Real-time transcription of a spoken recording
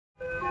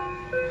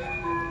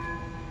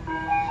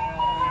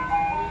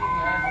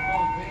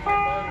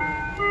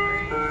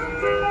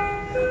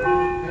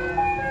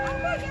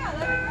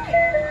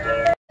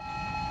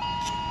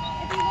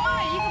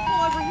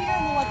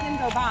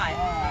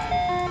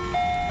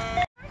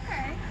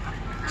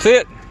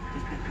Sit.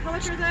 How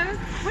much are those?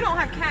 We don't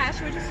have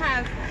cash. We just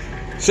have.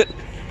 Sit.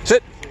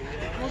 Sit.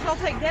 Well, I'll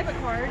take debit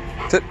card.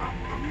 Sit.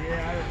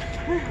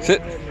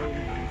 Sit.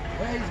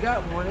 Well, he's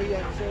got one. He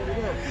hasn't set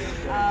it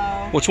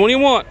up. Which one do you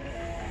want?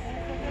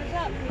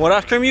 What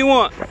ice cream you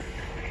want? They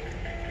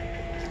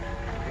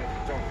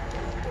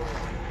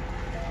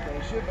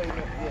should be, $2.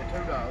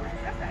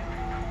 Okay.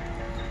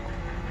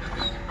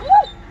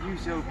 You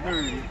so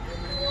pretty.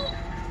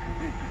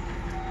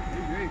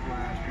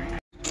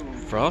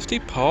 Frosty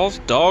Paws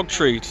dog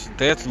treats.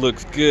 That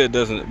looks good,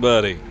 doesn't it,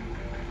 buddy?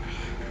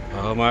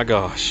 Oh my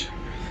gosh.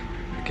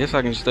 I guess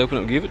I can just open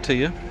it and give it to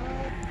you.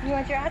 You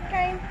want your ice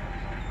cream?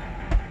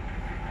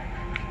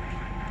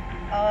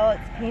 Oh,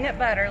 it's peanut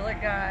butter.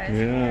 Look, guys.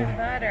 Yeah. Peanut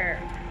butter.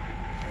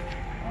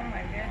 Oh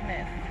my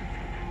goodness.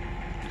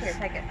 Here,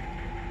 take it.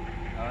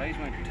 Oh, he's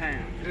went to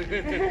town.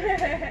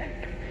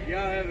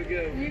 Y'all have a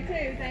good one. You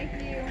too. Thank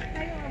you.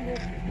 Hang on. We'll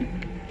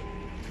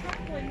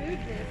probably move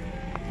this.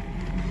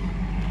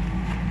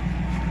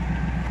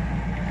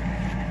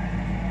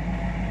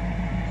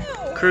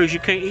 Kruz, you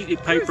can't eat the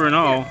paper and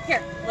all. Here,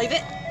 leave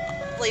it.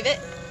 Leave it.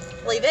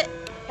 Leave it.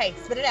 Hey,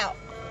 spit it out.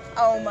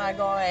 Oh my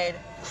God.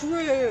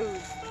 Kruz.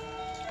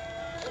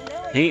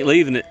 He ain't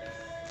leaving it.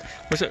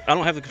 What's it? I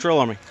don't have the control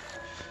on me.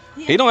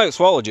 He don't have it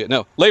swallowed yet.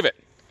 No, leave it.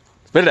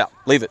 Spit it out.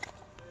 Leave it.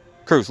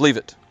 Kruz, leave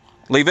it.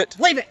 Leave it.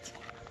 Leave it.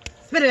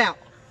 Spit it out.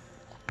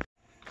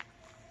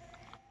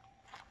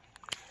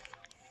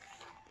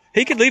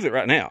 He could leave it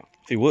right now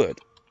if he would.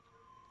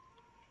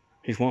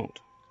 He won't.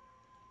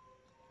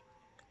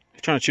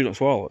 He's trying to chew it and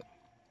swallow it.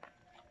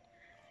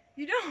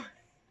 You don't.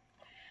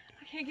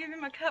 I can't give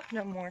him a cup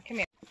no more. Come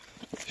here.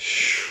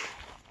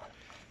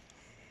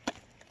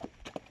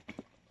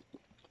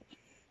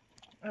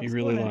 He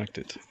really liked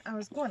it. I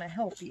was going to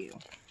help you.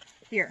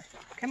 Here,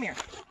 come here.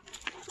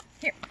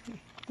 Here.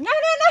 No,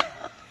 no, no.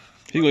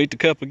 He's gonna eat the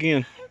cup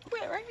again.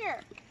 Quit right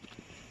here.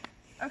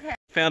 Okay.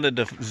 Found a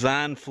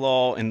design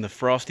flaw in the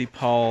Frosty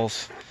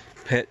Paws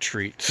pet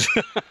treats.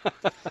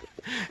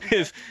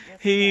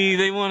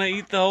 They want to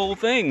eat the whole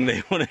thing.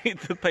 They want to eat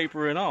the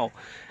paper and all.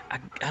 I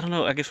don't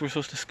know. I guess we're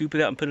supposed to scoop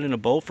it out and put it in a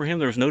bowl for him.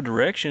 There was no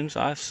directions.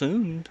 I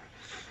assumed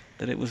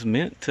that it was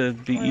meant to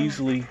be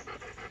easily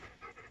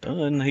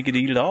done. He could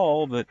eat it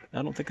all, but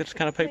I don't think that's the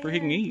kind of paper he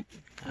can eat.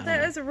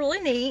 That is really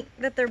neat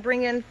that they're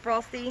bringing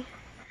Frosty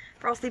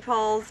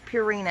Paws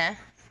Purina.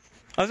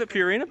 Oh, is it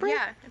Purina brand?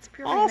 Yeah, it's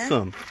Purina.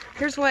 Awesome.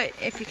 Here's what,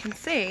 if you can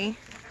see,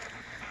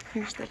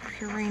 here's the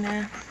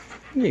Purina.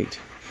 Neat.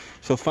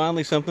 So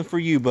finally something for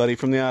you, buddy,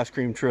 from the ice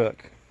cream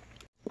truck.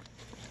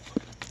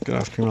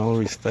 Got ice cream all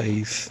over his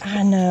face.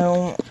 I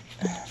know.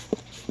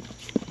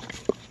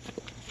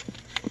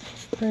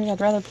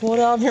 I'd rather pull it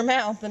out of your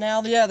mouth than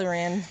out the other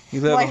end.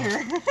 You live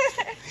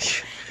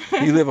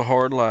a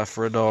hard life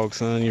for a dog,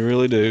 son. You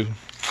really do.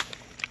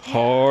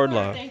 Hard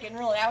life. I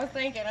was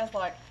thinking, I was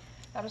like,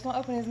 do I just want to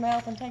open his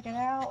mouth and take it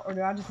out, or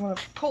do I just want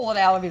to pull it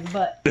out of his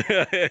butt?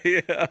 Yeah.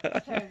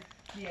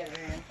 Yeah,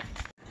 man.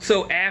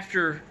 So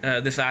after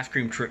this ice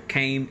cream truck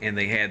came and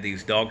they had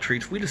these dog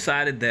treats, we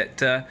decided that,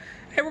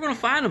 hey, we're going to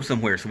find them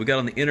somewhere. So we got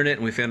on the internet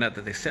and we found out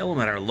that they sell them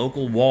at our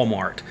local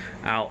Walmart,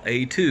 aisle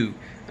A2.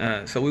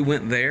 So we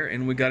went there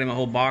and we got him a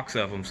whole box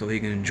of them so he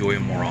can enjoy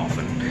them more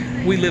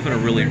often. We live in a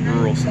really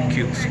rural,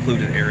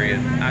 secluded area.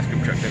 Ice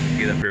cream truck doesn't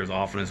get up here as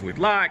often as we'd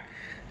like.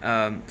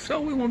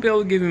 So we won't be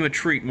able to give him a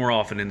treat more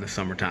often in the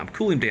summertime.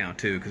 Cool him down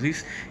too,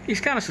 because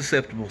he's kind of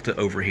susceptible to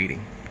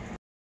overheating.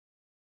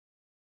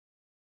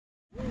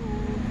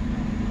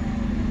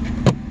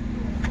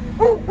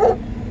 What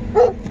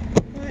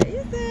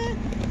is it?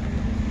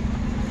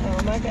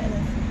 Oh my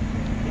goodness.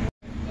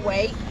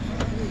 Wait.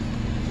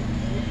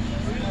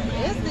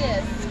 What is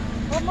this?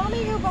 What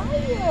mommy go buy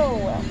you?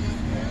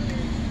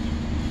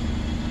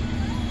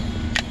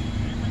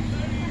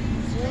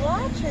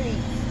 July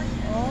treats.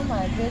 Oh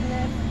my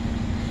goodness.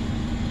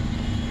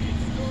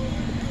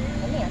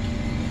 Come here.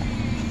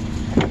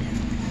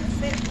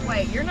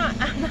 Wait, you're not,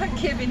 I'm not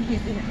giving you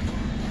this.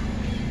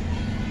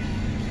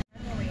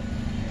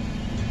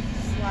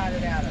 Slide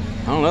it out of it.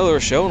 I don't know, they were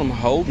showing him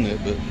holding it,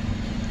 but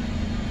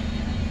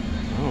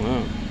I don't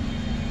know.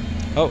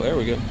 Oh, there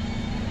we go.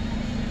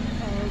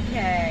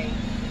 Okay.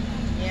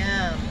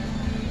 Yum.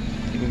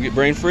 You gonna get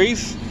brain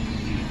freeze?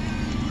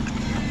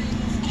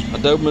 A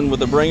Doberman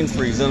with a brain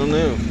freeze, I don't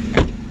know.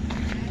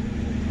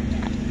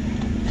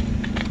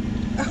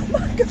 Oh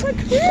my God,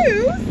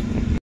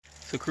 Kruz!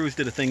 So Kruz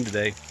did a thing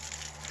today.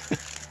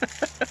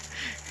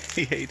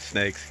 He hates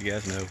snakes, you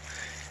guys know.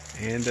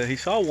 And he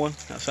saw one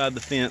outside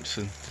the fence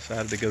and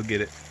decided to go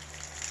get it.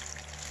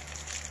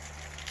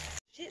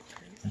 Shit.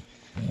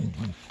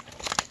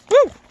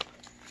 Woo!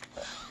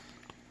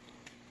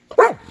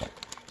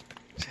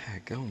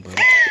 Dag on,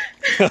 buddy.